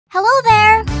Hello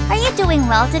there! Are you doing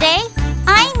well today?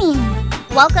 I'm Mimi.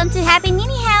 Welcome to Happy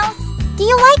Mimi House. Do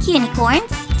you like unicorns?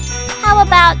 How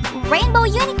about rainbow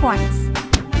unicorns?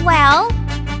 Well,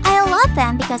 I love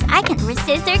them because I can't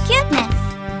resist their cuteness.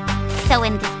 So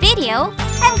in this video,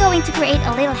 I'm going to create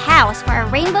a little house for a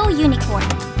rainbow unicorn.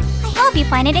 I hope you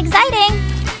find it exciting!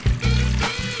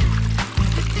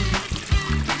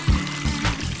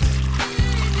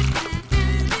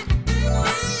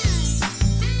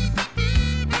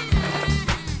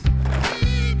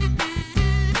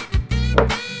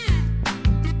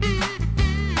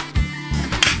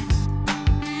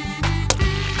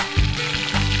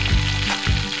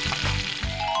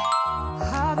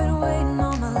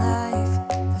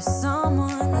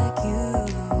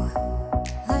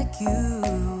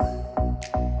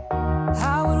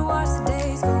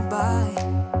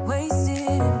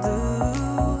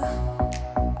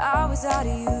 Out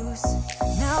of use.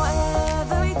 Now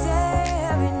every day,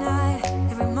 every night,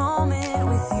 every moment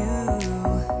with you,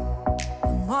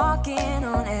 I'm walking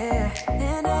on air.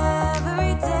 And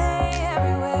every day,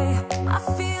 every way, I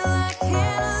feel I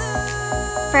can't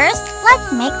lose. First,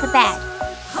 let's make the bed.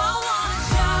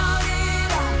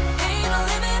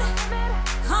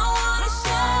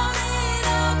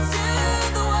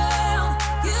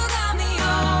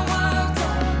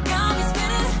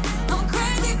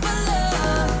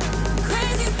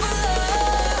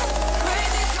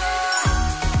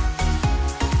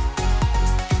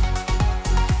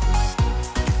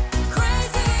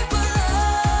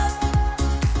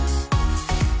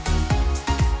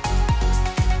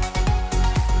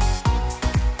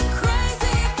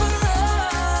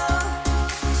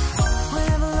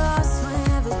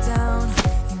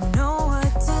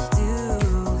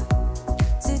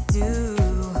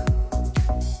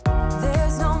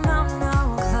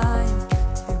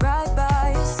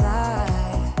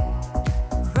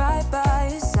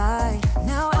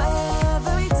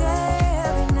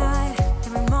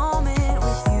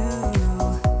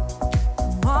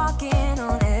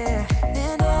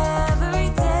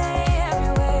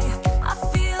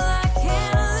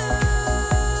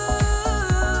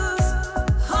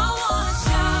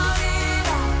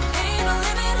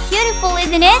 Beautiful,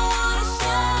 isn't it?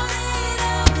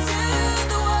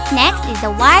 Next is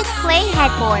the white clay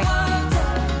headboard.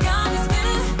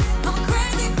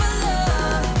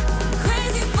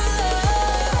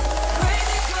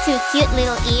 2 cute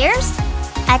little ears,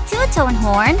 a 2-tone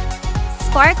horn,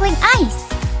 sparkling eyes.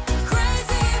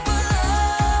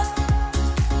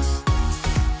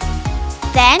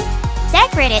 Then,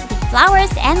 decorate it with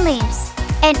flowers and leaves,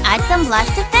 and add some blush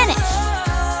to finish.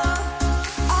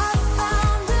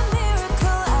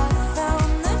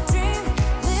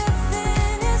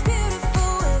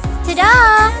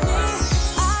 Ta-da!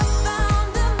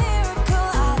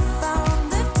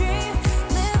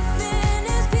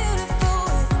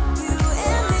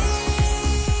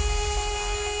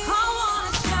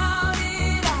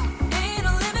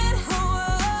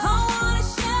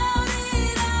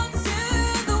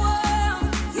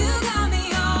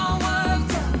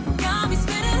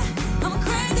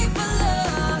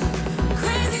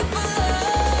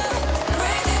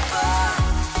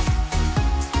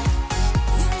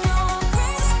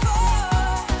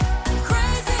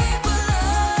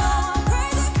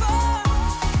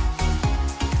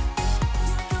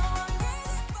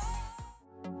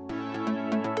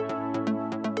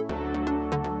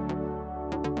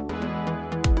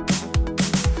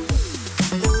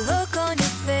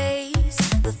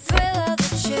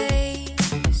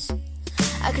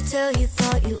 I could tell you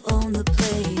thought you owned the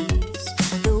place.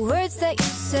 The words that you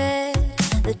said,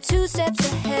 the 2 steps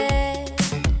ahead.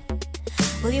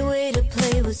 Well, your way to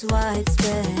play was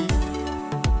widespread.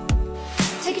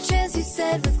 Take a chance, you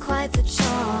said, with quite the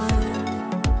charm.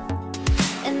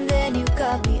 And then you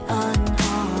got me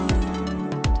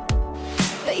unharmed.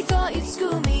 Bet you thought you'd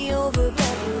screw me over,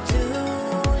 but you'll do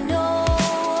no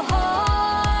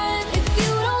harm. If you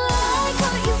don't like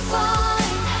what you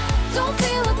find, don't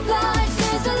feel obliged.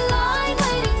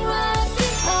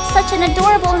 Such an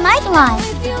adorable nightlight.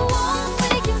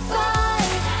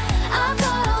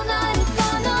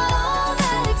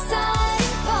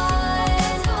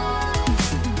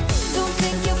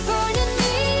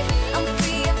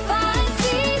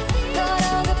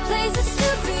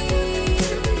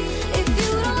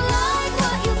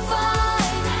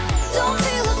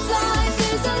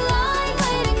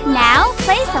 Now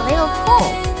place a little pool.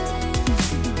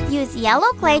 Use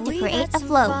yellow clay to create a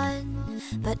float.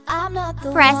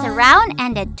 Press around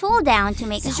and then tool down to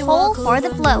make a hole for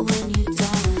the float.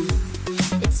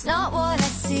 It's not what I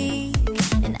seek,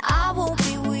 and I won't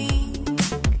be weak.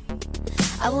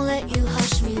 I won't let you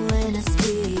hush me when I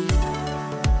speak.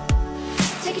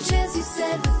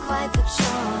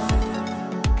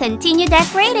 Continue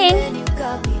decorating. And you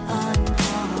got me unharmed.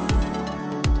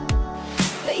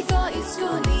 They thought you'd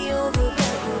screw me over,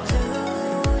 but you'll do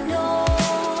no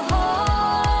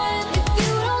harm. If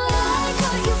you don't like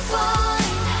what you find,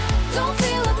 don't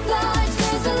feel obliged.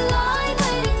 There's a line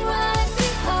waiting right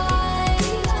behind.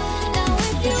 Now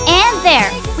if you And there,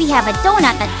 we have a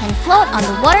donut that can float on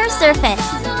the water surface.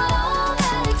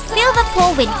 Fill the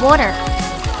pool with water.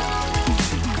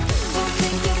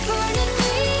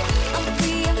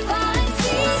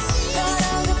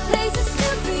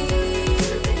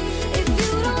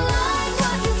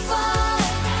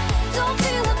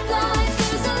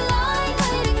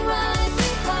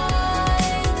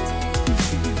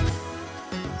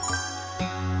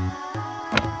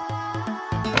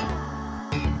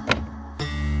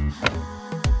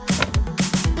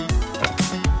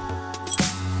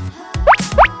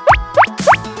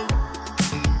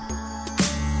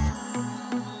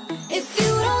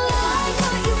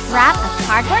 Wrap a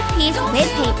cardboard piece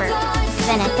with paper,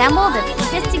 then assemble the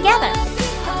pieces together.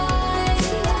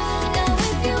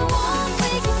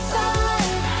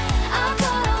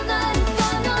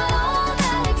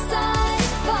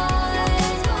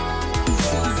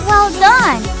 Well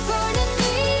done!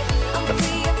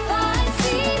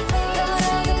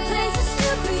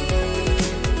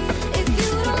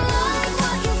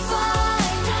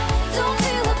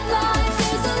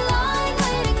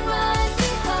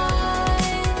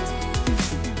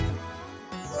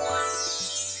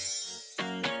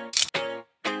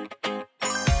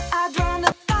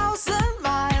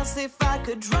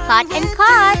 Cut and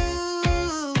cut!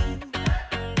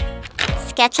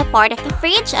 Sketch a part of the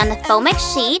fridge on the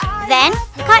Fomex sheet, then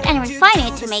cut and refine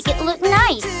it to make it look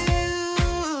nice.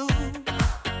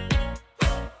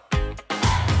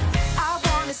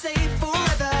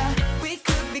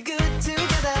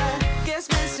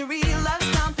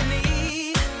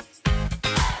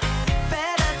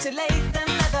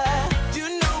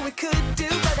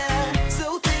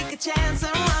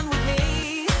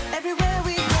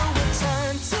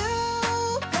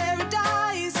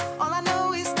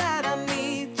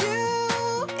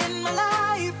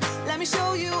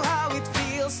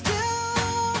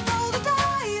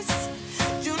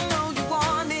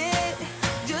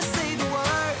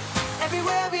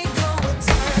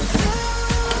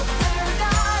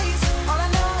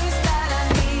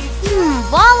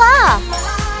 Voila!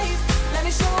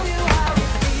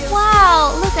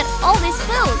 Wow, look at all this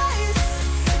food!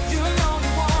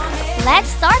 Let's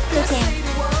start cooking!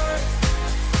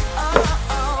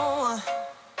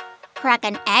 Crack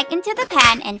an egg into the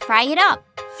pan and fry it up.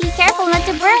 Be careful not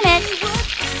to burn it.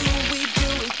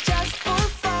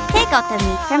 Take out the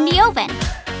meat from the oven.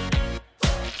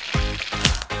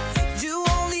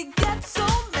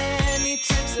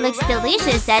 Looks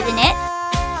delicious, doesn't it?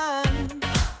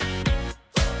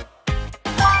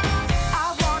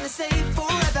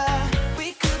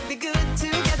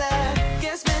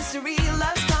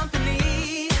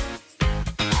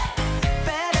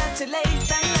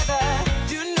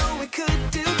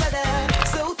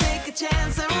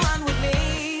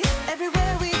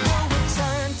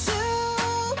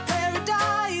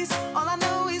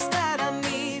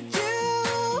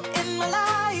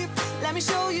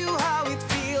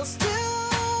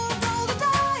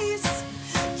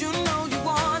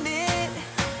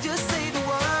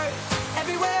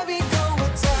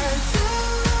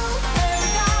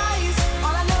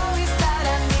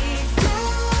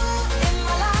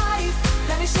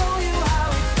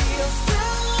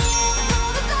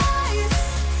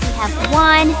 Have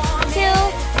 1, 2,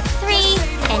 3,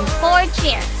 and 4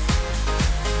 chairs.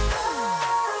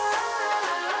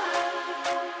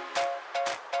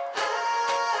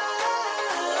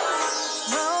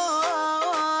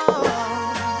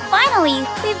 Finally,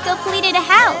 we've completed a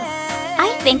house.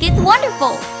 I think it's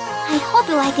wonderful. I hope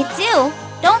you like it too.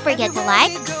 Don't forget to like,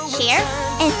 share,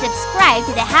 and subscribe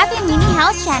to the Happy Mini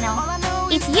House channel.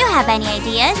 If you have any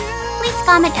ideas, please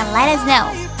comment and let us know.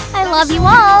 I love you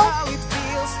all.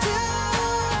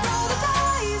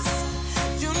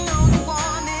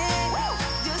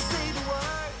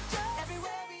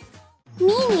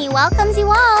 Mini welcomes you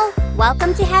all.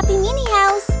 Welcome to Happy Mini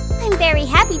House. I'm very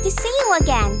happy to see you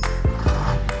again.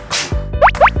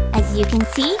 As you can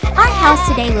see, our house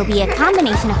today will be a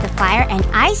combination of the fire and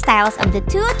ice styles of the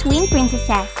 2 twin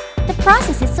princesses. The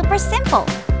process is super simple.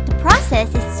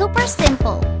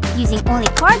 Using only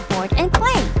cardboard and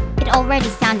clay. It already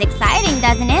sounds exciting,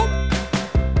 doesn't it?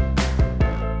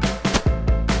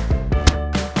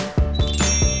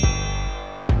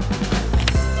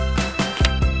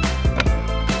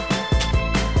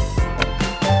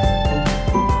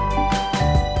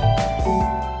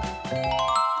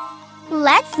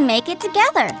 Let's make it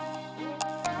together.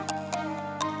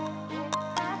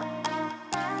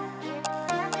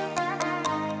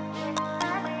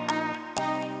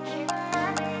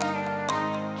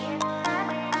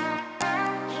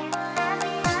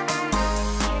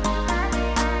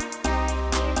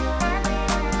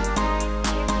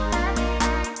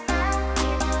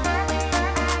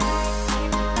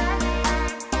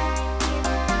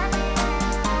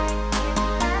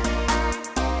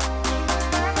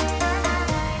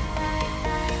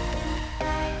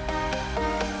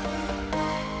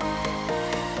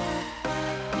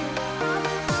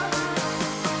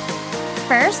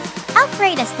 First, I'll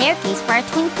create a staircase for our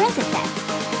twin princesses.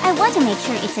 I want to make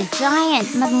sure it's a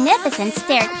giant, magnificent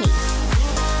staircase.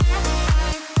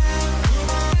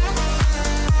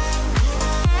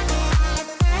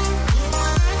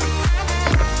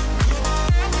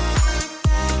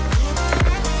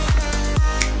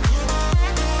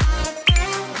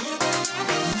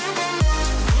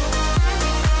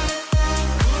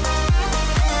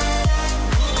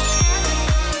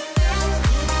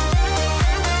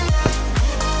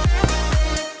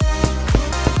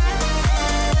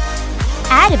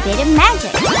 Add a bit of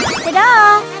magic.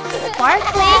 Ta-da!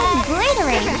 Sparkling,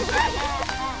 glittering.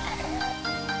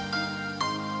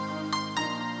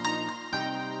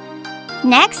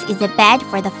 Next is a bed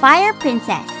for the fire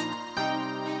princess.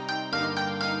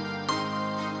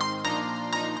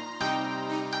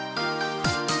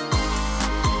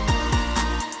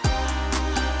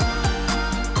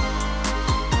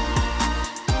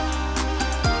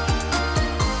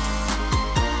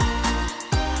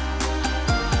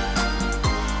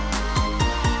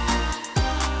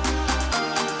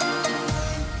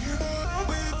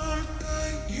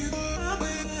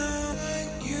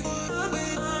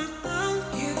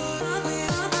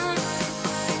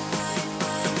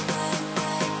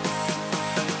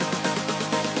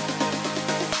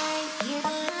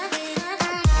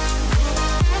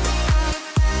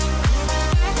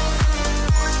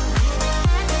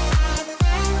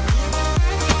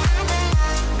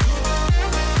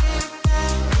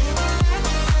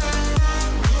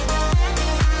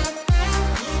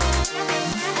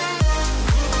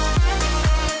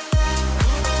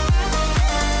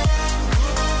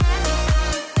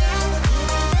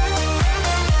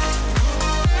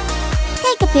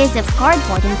 Take a piece of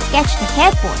cardboard and sketch the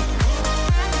headboard.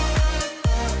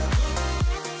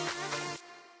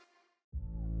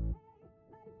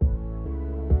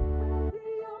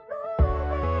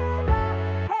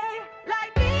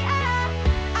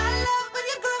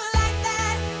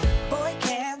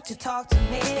 Talk to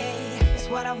me, it's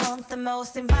what I want the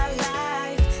most in my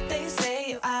life. They say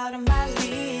you're out of my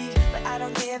league, but I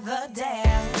don't give a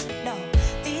damn. No,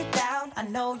 deep down I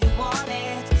know you want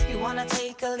it. You wanna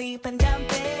take a leap and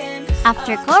jump in.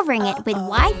 After covering it with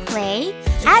white clay,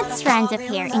 add strands of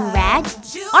hair in red,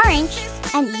 orange,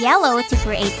 and yellow to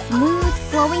create smooth,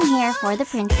 flowing hair for the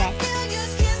princess.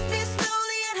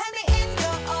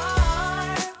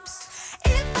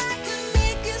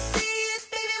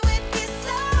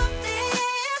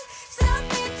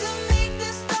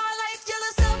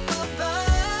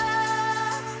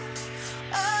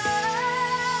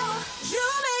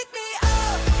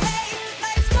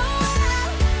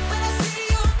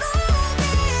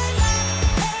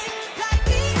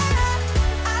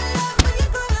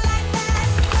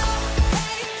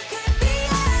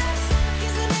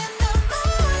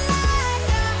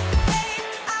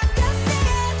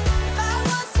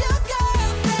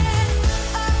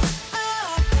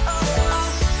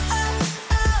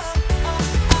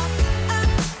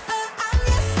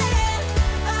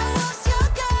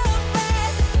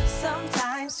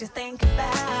 You think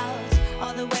about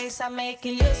all the ways I'm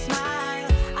making you smile.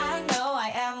 I know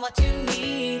I am what you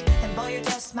need, and boy, you're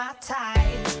just my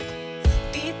type.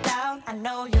 Deep down, I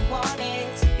know you want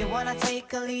it. You wanna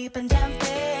take a leap and jump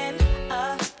in.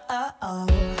 Oh,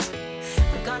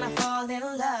 we're gonna fall in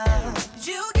love.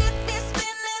 You get me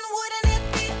spinning, wouldn't it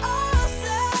be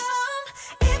awesome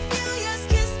if you just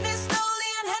kiss me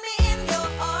slowly and had me in your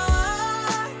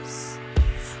arms?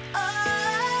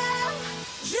 Oh,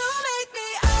 you make me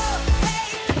up. Hey,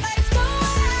 let's go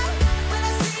out when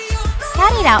I see you.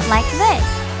 Cut it out like this.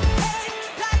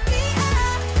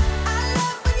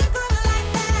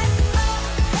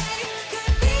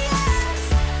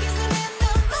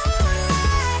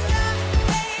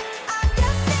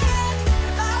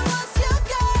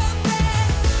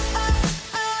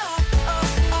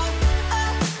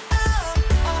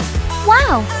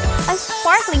 Wow! A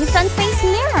sparkling sun-faced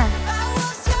mirror!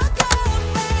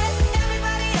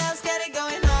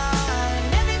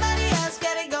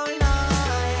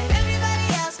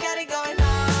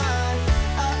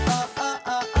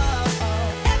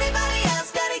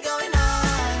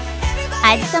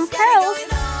 add some pearls.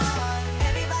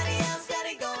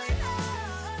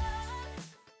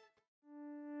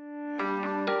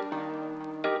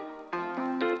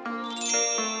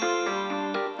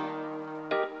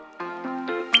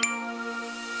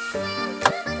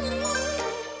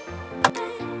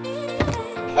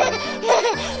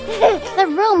 The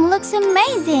room looks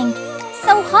amazing!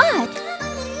 So hot!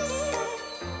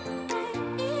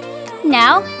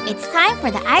 Now, it's time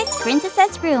for the Ice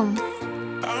Princess's room.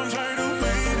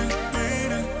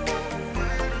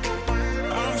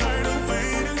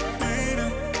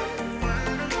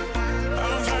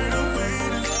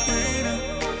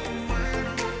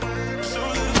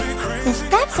 The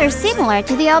steps are similar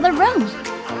to the other room.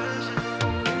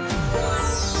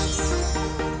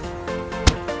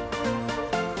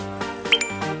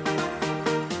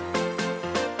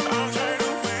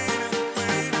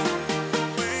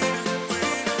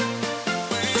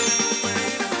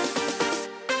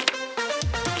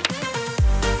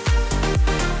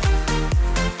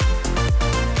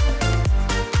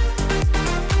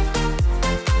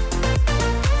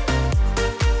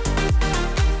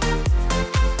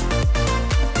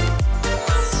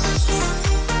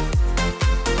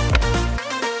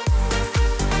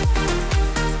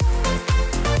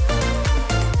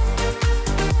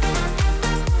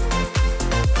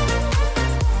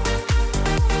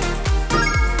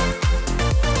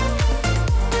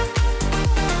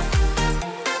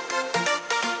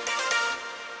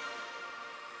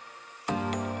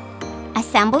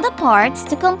 Assemble the parts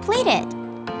to complete it.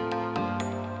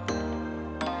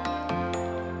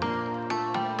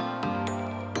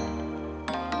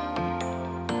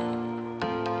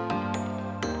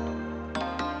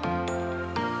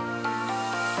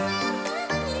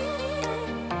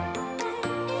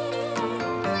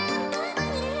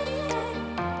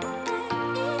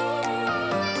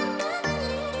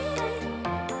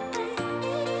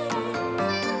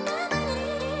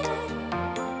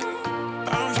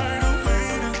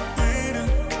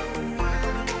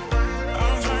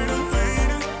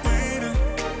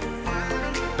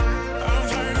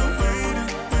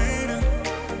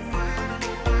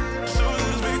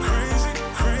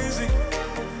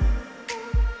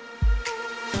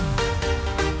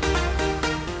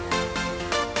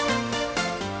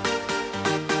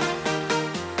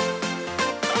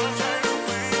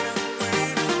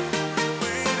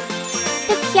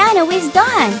 The piano is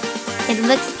done! It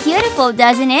looks beautiful,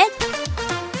 doesn't it?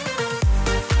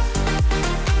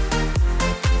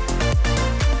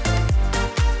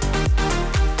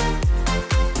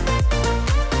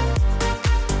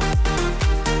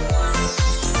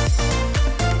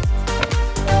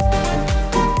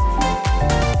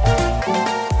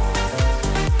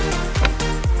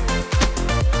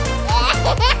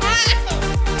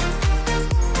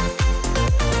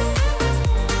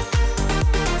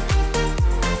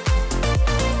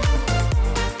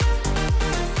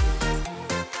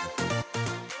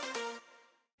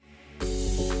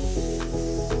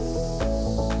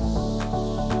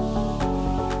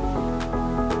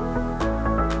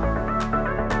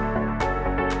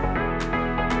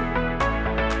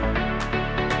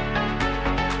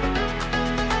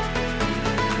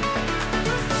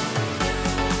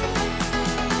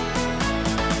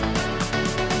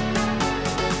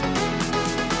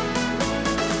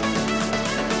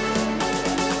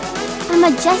 A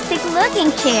majestic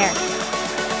looking chair.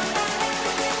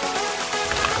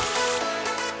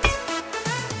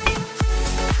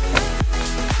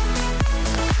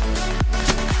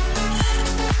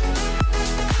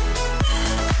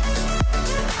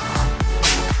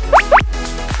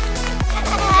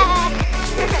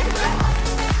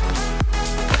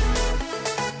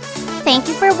 Thank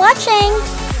you for watching!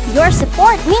 Your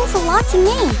support means a lot to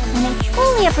me, and I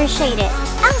truly appreciate it.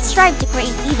 I'll strive to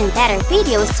create even better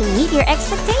videos to meet your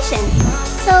expectations.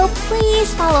 So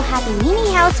please follow Happy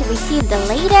Mini House to receive the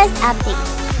latest updates.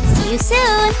 See you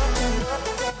soon!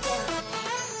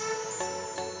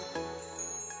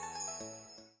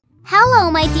 Hello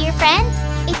my dear friends!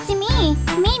 It's me,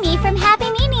 Mimi from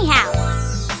Happy Mini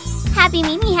House. Happy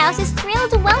Mini House is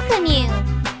thrilled to welcome you.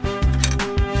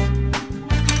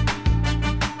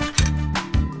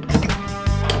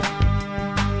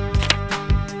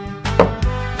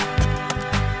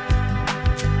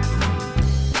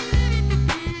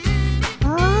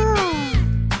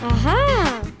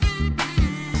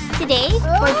 Today,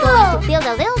 we're going to build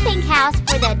a little pink house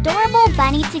for the adorable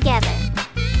bunny together.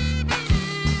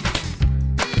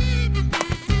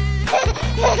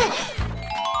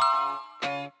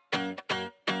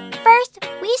 First,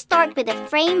 we start with a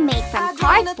frame made from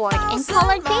cardboard and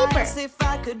colored paper.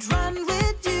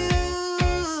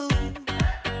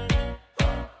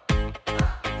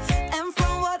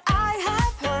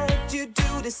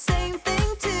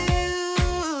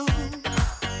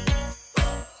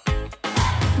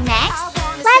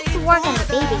 work on the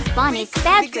baby's bunny's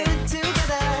bedroom.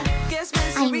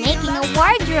 I'm making a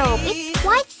wardrobe. It's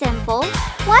quite simple.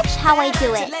 Watch how I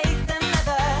do it.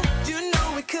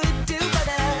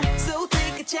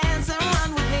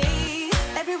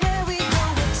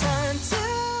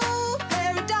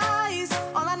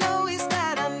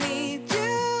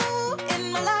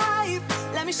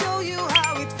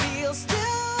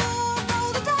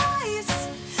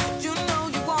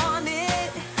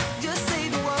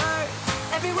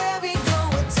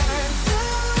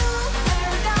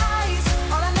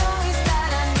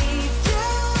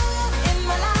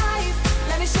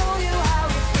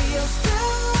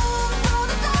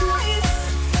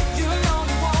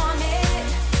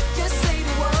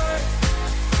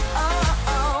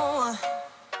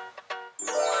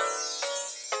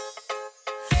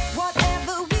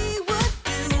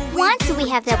 Once we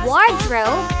have the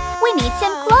wardrobe, we need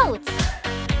some clothes.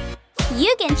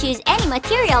 You can choose any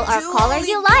material or color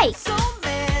you like.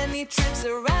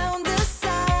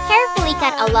 Carefully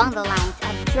cut along the lines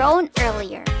I've drawn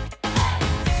earlier.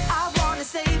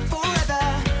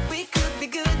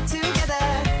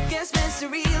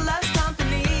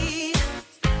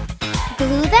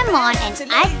 Glue them on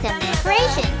and add some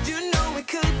decoration.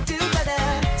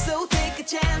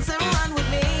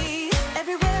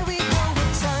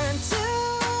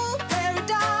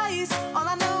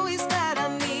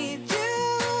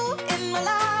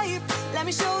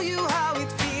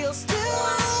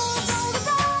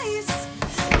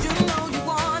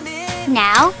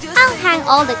 Now, I'll hang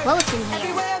all the clothes in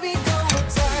here.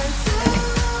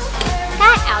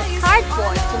 Cut out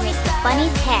cardboard to make the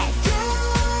bunny's head.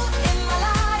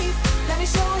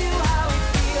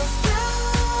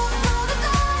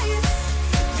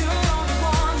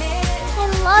 I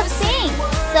love pink,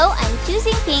 so I'm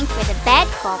choosing pink for the bed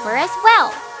cover as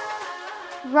well.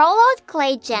 Roll out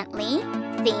clay gently,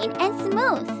 thin and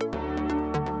smooth.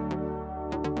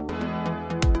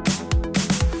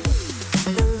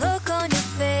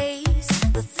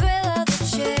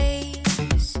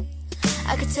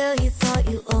 I could tell you thought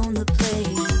you owned the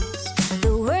place.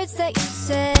 The words that you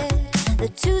said, the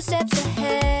 2 steps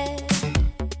ahead.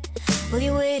 Well,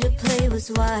 your way to play was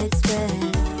widespread.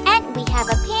 And we have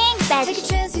a pink Take a bedsheet,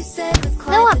 chance, you said, with though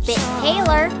quite a the bit charm.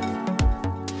 paler.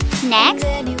 Next,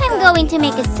 I'm going to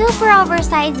make a super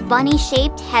oversized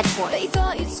bunny-shaped headboard. But you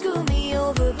thought you'd screw me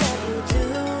over, but you do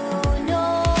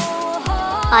no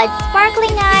harm. Add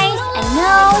sparkling eyes, a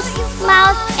nose,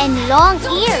 mouth, and long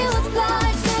ears.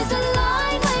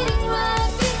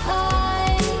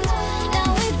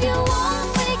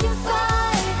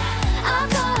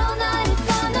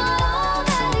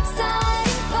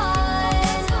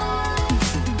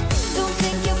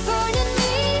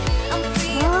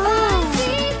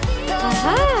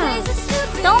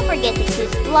 Don't forget to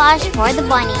choose blush for the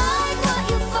bunny.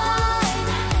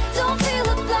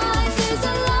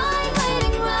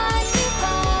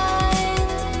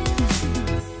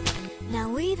 Now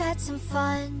we've had some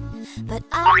fun, but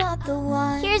I'm not the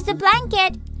one. Here's the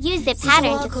blanket. Use the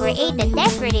pattern to create the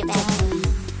decorative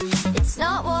edge. It's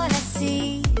not what I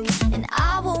seek, and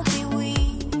I won't be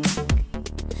weak.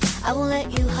 I won't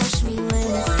let you hush me when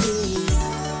I speak.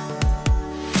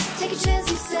 Take a chance,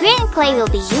 you said. Green clay will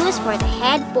be used for the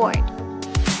headboard.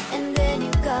 And then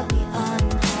you got me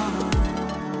unharmed.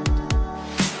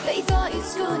 But you thought you'd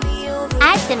screw me over.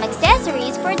 Add some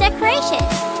accessories for decoration.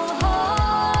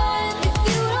 If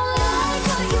you don't like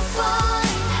what you find,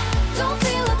 don't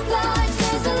feel obliged.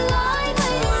 There's a line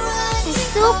waiting right A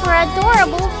super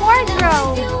adorable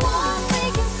wardrobe. if you want, we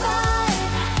can fight.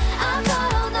 I've got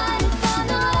all night if I'm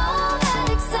not all that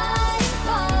exciting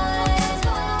fun.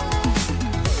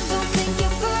 Don't think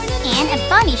you're burning And a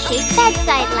bunny-shaped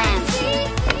bedside lamp.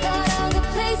 got other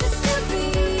places to be.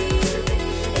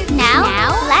 Now,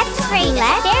 let's create a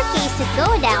staircase to go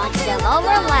down to the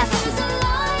lower level. There's a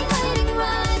line waiting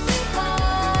right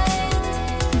behind.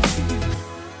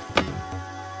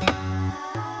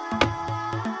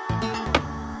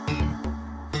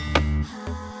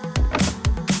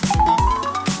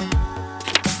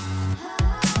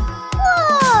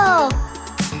 Whoa!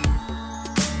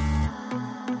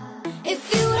 If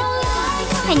you don't like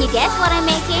what Can you guess what I'm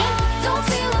making? don't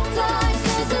feel obliged,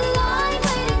 there's a line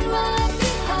waiting right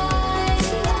behind.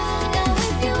 Now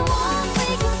if you want,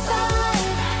 we can fight.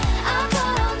 I've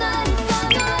got all night if I'm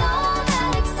not all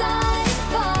that exciting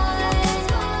fun.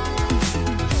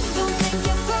 Don't think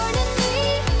you're burning me,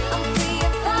 I'm free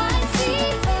and fine. See,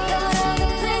 got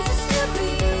other places to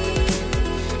be.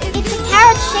 If It's you a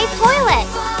carrot-shaped toilet.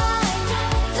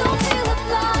 don't feel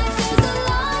obliged, there's a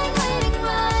line waiting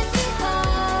right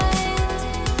behind.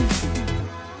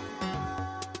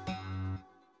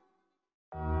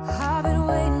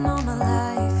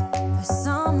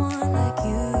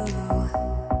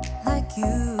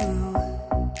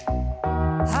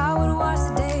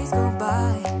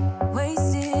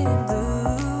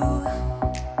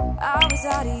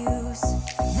 without a use.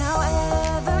 Now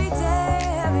every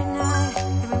day, every night,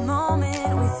 every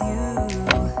moment with you.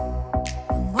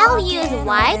 I'll use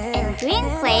white and green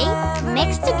clay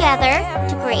mixed together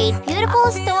to create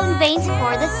beautiful stone veins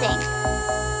for the sink.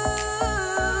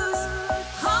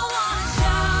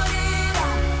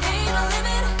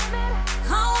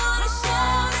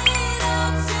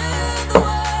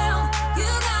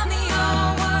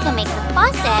 To make the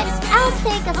faucet, I'll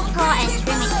take a straw and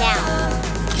trim it down.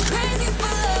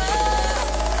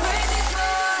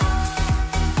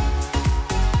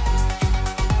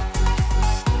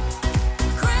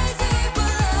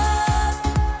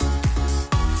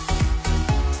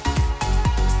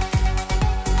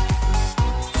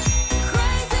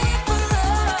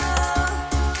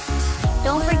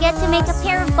 Don't forget to make a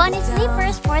pair of bunny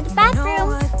slippers for the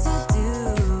bathroom.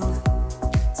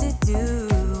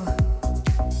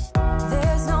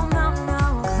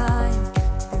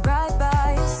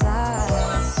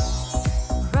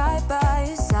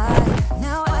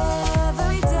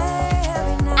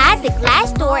 The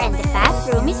glass door and the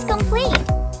bathroom is complete.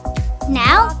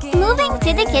 Now, moving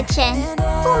to the kitchen,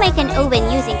 we'll make an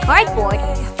oven using cardboard,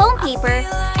 foam paper,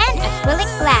 and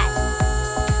acrylic glass.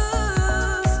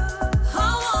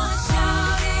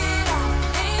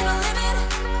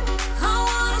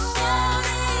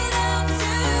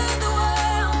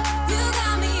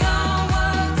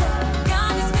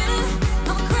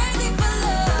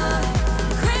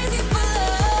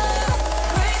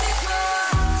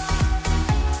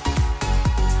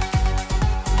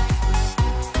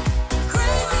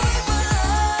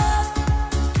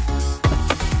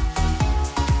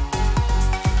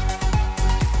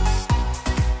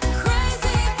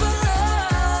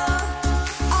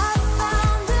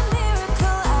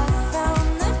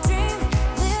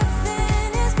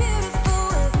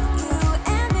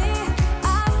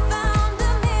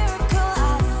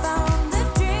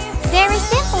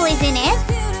 Isn't it?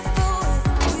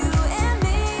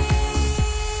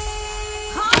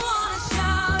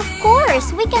 Of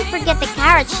course, we can't forget the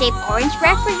carrot-shaped orange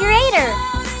refrigerator.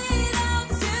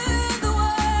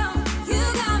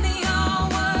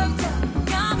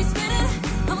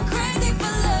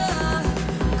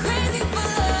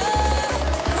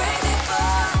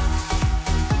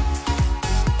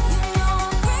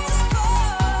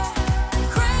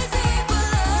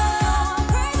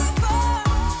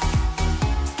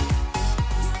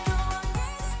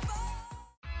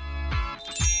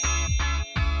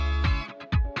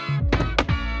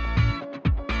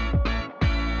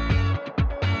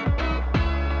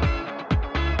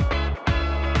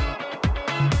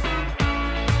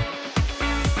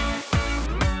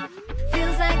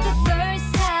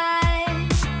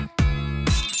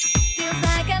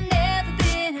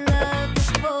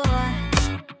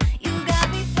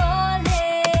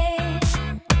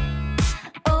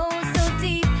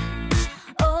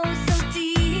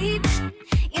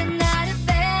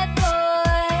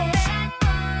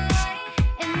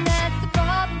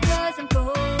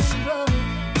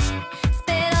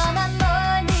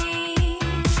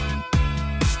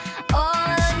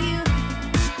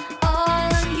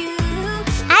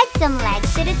 Some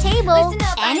legs to the table,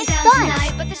 and it's done.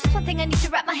 Tonight, but there's just one thing I need to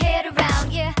wrap my head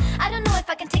around. Yeah, I don't know if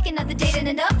I can take another date and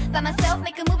enough by myself.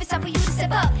 Make a move, it's time for you to step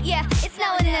up. Yeah, it's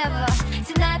now or never.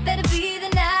 Tonight better be the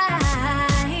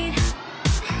night.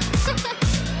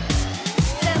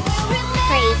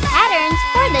 Create patterns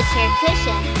for the chair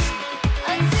cushion.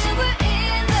 Until we're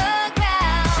in the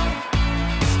ground.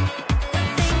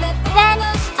 Then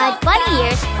add bunny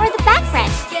ears for the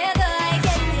backrest.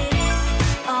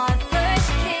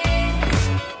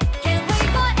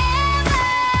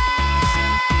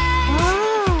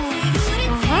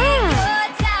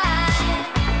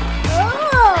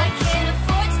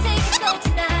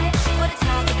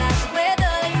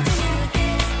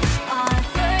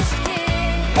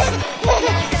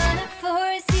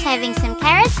 Having some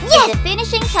carrots is the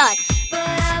finishing touch.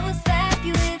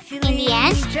 In the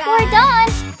end, we're done!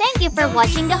 Thank you for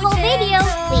watching the whole video.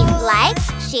 Please like,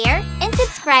 share, and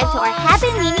subscribe to our Happy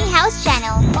Mini House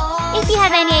channel. If you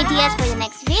have any ideas for the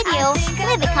next video,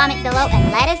 leave a comment below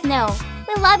and let us know.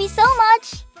 We love you so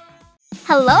much!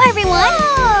 Hello everyone!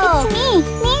 It's me,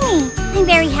 Mimi! I'm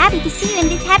very happy to see you in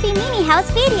this Happy Mini House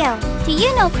video. Do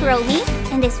you know Kuromi?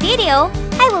 In this video,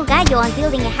 I will guide you on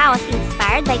building a house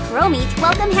inspired by Kuromi to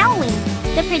welcome Halloween.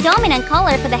 The predominant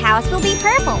color for the house will be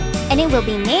purple, and it will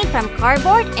be made from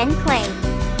cardboard and clay.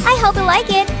 I hope you like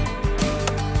it!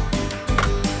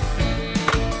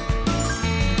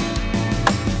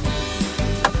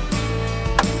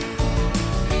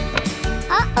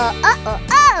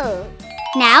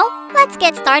 Now, let's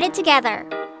get started together.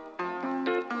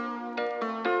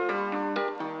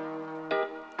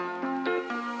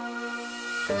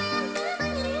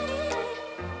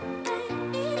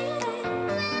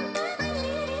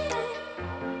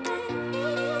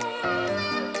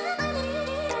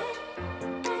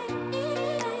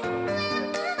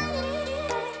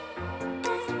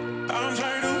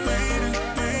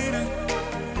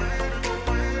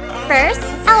 First,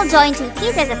 I'll join two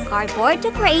pieces of cardboard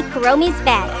to create Kuromi's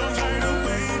bed.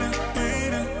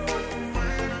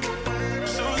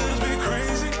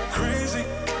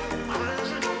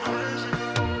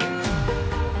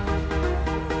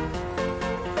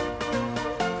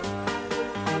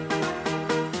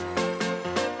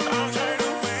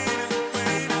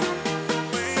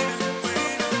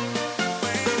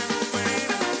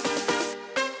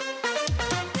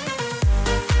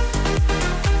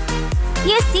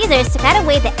 Use scissors to cut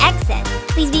away the excess.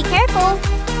 Please be careful.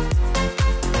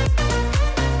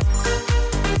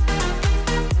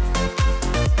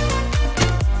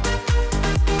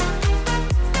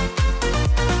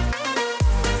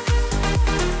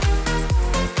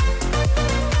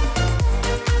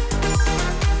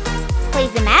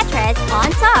 Place the mattress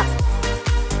on top.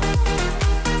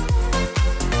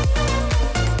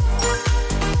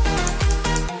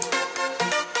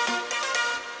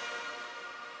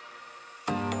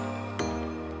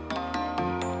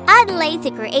 Add lace to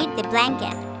create the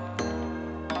blanket.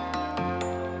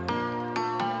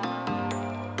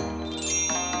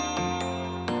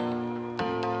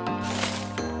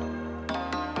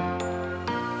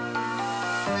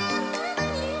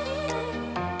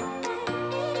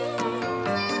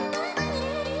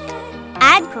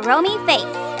 Add Kuromi face.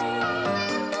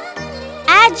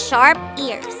 Add sharp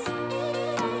ears.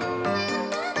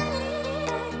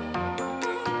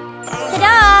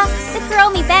 Ta-da! The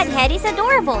Kuromi bed head is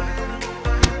adorable.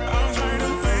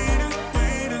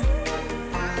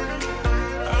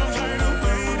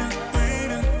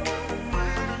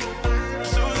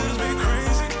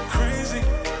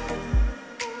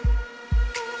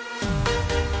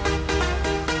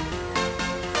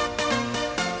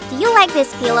 Do you like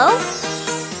this pillow?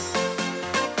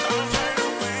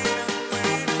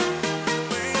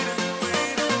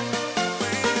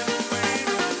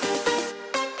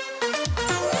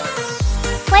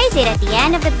 Place it at the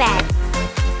end of the bed.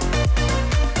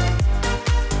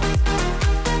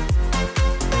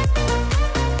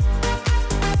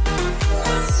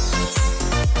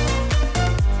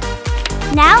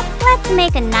 Now, let's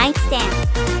make a nightstand.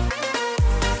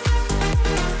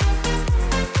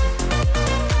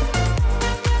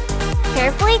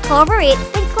 Carefully cover it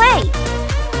with clay.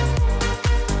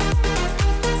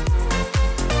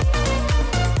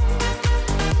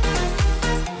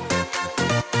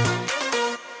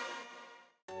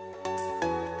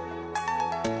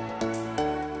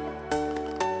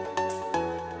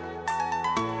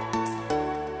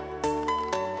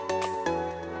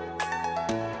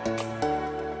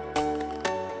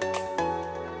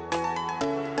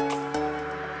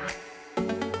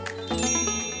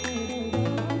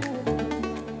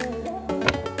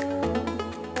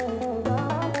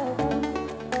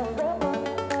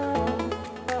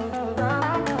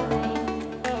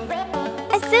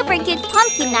 Super cute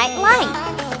pumpkin night light.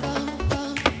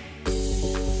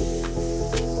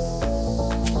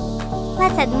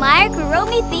 Let's admire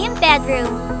Kuromi themed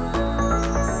bedroom.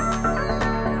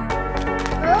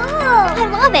 Oh, I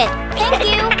love it. Thank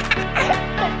you.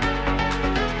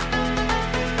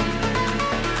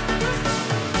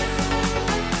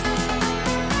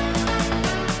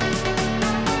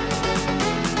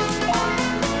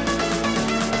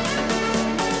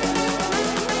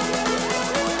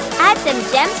 Add some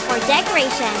gems for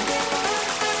decoration.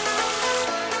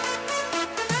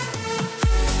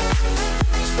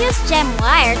 Use gem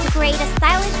wire to create a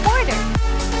stylish border.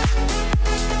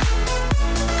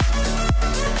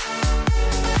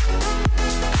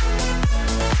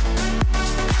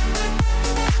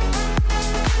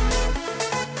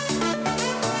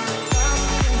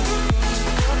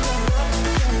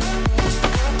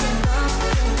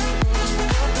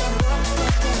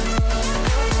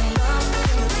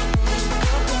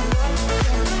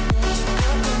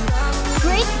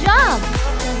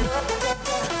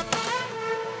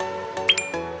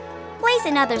 Place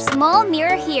another small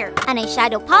mirror here, an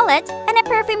eyeshadow palette, and a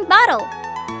perfume bottle.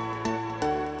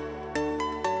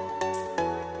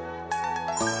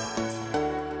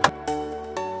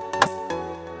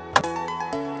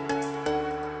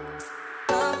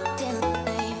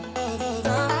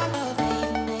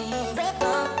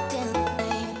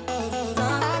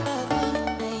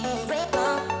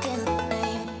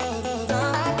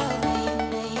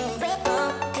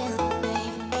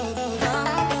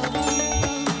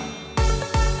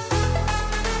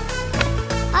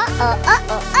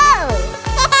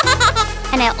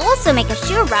 And I also make a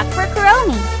shoe rack for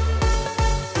Kuromi.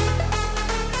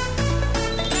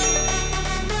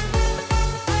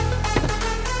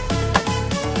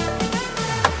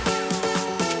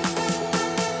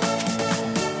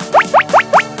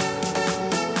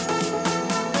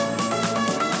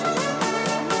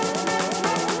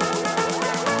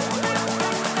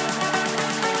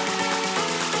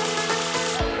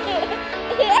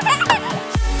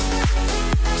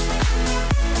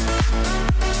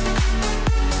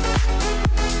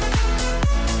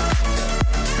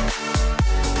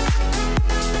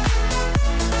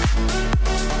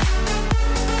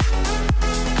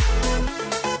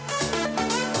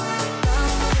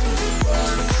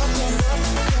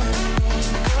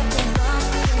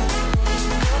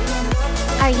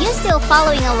 still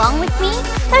following along with me,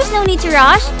 there's no need to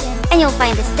rush, and you'll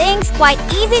find these things quite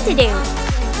easy to do.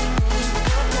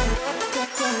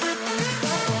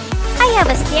 I have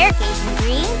a staircase in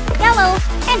green, yellow,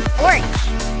 and orange.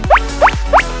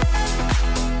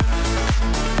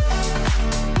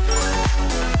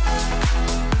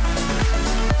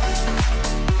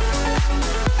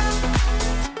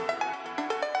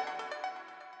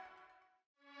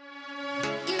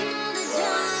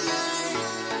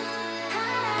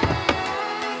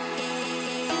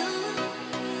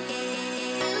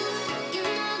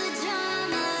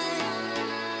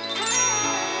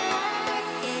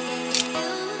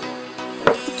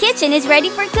 Kitchen is ready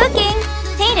for cooking.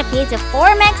 Paint a piece of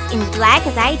Formex in black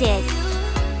as I did.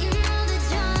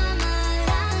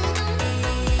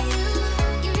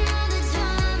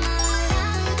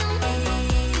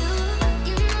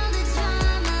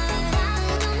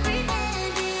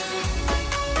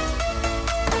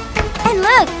 And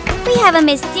look, we have a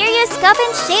mysterious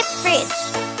coffin-shaped fridge.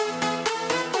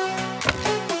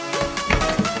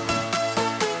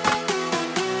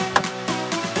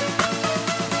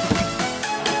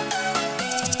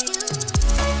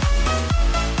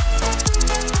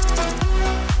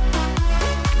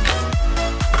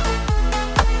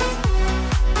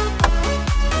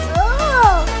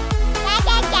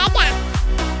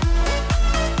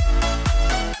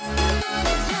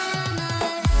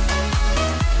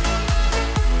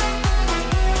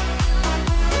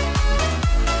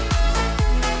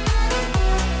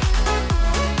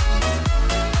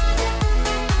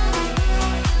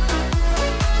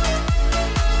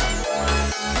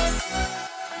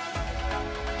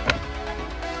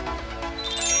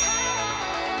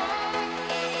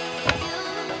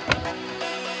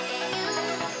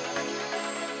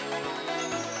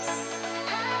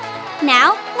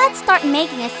 Now, let's start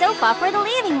making a sofa for the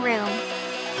living room.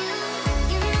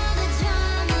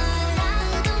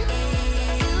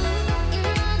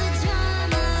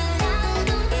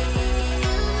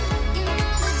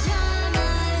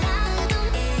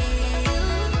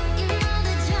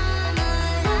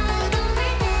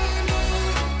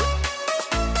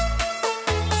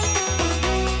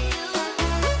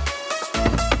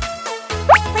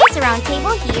 Place a round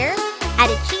table here, add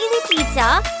a cheesy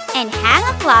pizza, and hang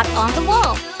a clock on the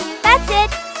wall. That's it!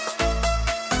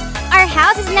 Our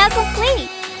house is now complete!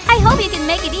 I hope you can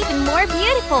make it even more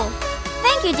beautiful!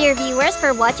 Thank you, dear viewers,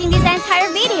 for watching this entire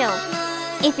video.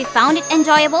 If you found it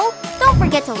enjoyable, don't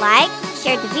forget to like,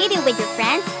 share the video with your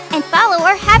friends, and follow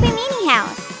our Happy Mini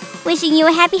House. Wishing you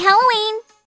a happy Halloween!